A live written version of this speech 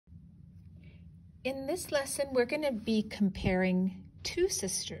In this lesson, we're going to be comparing two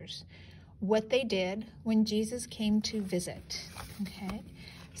sisters, what they did when Jesus came to visit. Okay,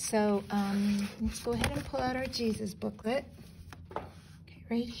 so let's go ahead and pull out our Jesus booklet, okay,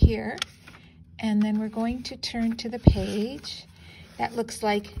 right here. And then we're going to turn to the page that looks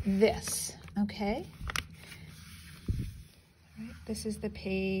like this, okay? All right, this is the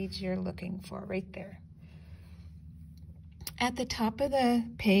page you're looking for right there. At the top of the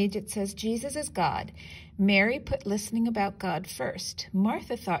page, it says, Jesus is God. Mary put listening about God first.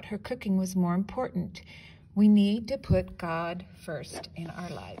 Martha thought her cooking was more important. We need to put God first in our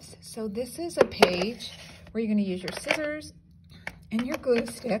lives. So this is a page where you're going to use your scissors and your glue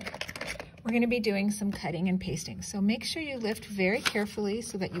stick. We're going to be doing some cutting and pasting. So make sure you lift very carefully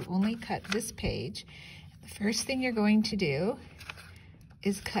so that you only cut this page. The first thing you're going to do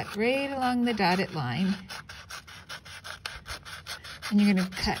is cut right along the dotted line. And you're going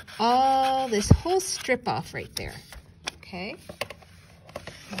to cut all this whole strip off right there, okay?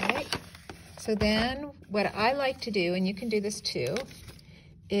 All right. So then what I like to do, and you can do this too,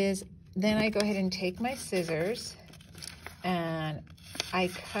 is then I go ahead and take my scissors and I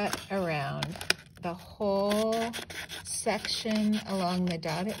cut around the whole section along the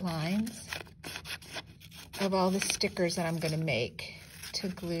dotted lines of all the stickers that I'm going to make to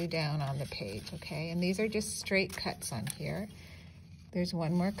glue down on the page, okay? And these are just straight cuts on here. There's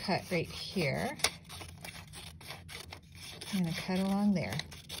one more cut right here. I'm going to cut along there.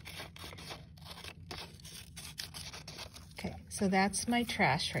 Okay, so that's my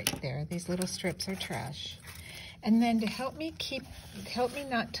trash right there. These little strips are trash. And then to help me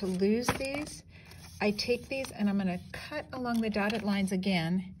not to lose these, I take these and I'm going to cut along the dotted lines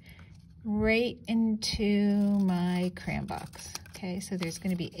again right into my crayon box. Okay, so there's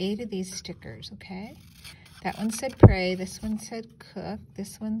going to be 8 of these stickers, okay? That one said pray, this one said cook,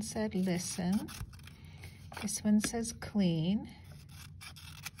 this one said listen, this one says clean,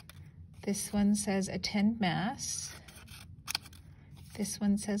 this one says attend mass, this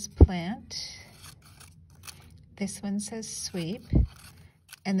one says plant, this one says sweep,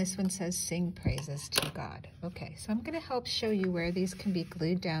 and this one says sing praises to God. Okay, so I'm going to help show you where these can be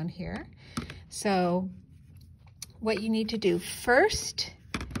glued down here. So what you need to do first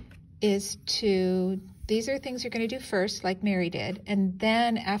is these are things you're going to do first, like Mary did, and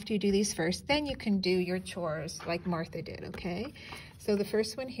then after you do these first, then you can do your chores like Martha did, okay? So the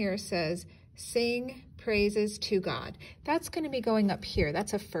first one here says, sing praises to God. That's going to be going up here.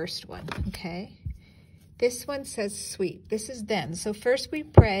 That's a first one, okay? This one says sweep. This is then. So first we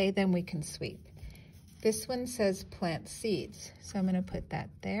pray, then we can sweep. This one says plant seeds. So I'm going to put that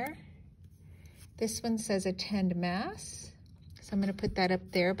there. This one says attend mass. So I'm going to put that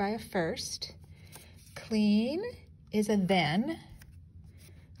up there by a first. Clean is a then.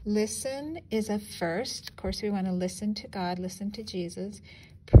 Listen is a first. Of course, we want to listen to God, listen to Jesus.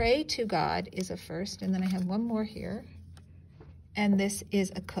 Pray to God is a first. And then I have one more here. And this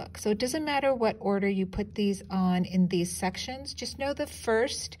is a cook. So it doesn't matter what order you put these on in these sections. Just know the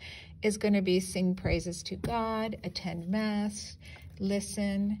first is going to be sing praises to God, attend mass,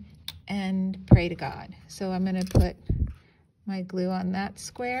 listen, and pray to God. So I'm going to put my glue on that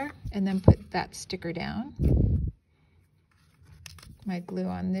square and then put that sticker down. My glue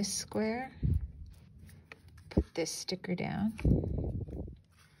on this square, put this sticker down.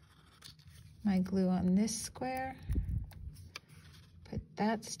 My glue on this square, put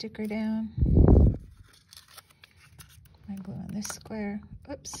that sticker down. My glue on this square.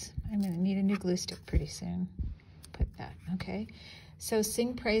 Oops, I'm going to need a new glue stick pretty soon. Put that, okay? So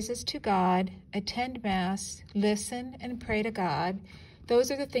sing praises to God, attend mass, listen and pray to God.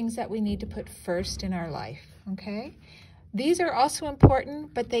 Those are the things that we need to put first in our life, okay? These are also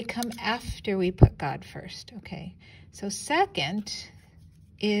important, but they come after we put God first, okay? So second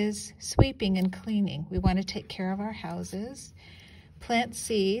is sweeping and cleaning. We want to take care of our houses. Plant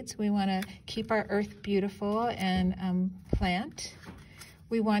seeds. We want to keep our earth beautiful and plant.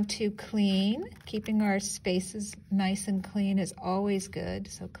 We want to clean. Keeping our spaces nice and clean is always good,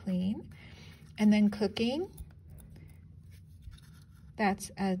 so clean. And then cooking.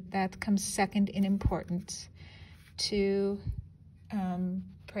 That comes second in importance to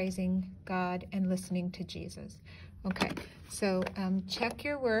praising God and listening to Jesus. Okay, so check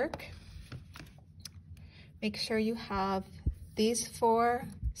your work. Make sure you have these 4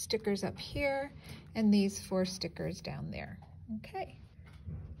 stickers up here and these 4 stickers down there. Okay.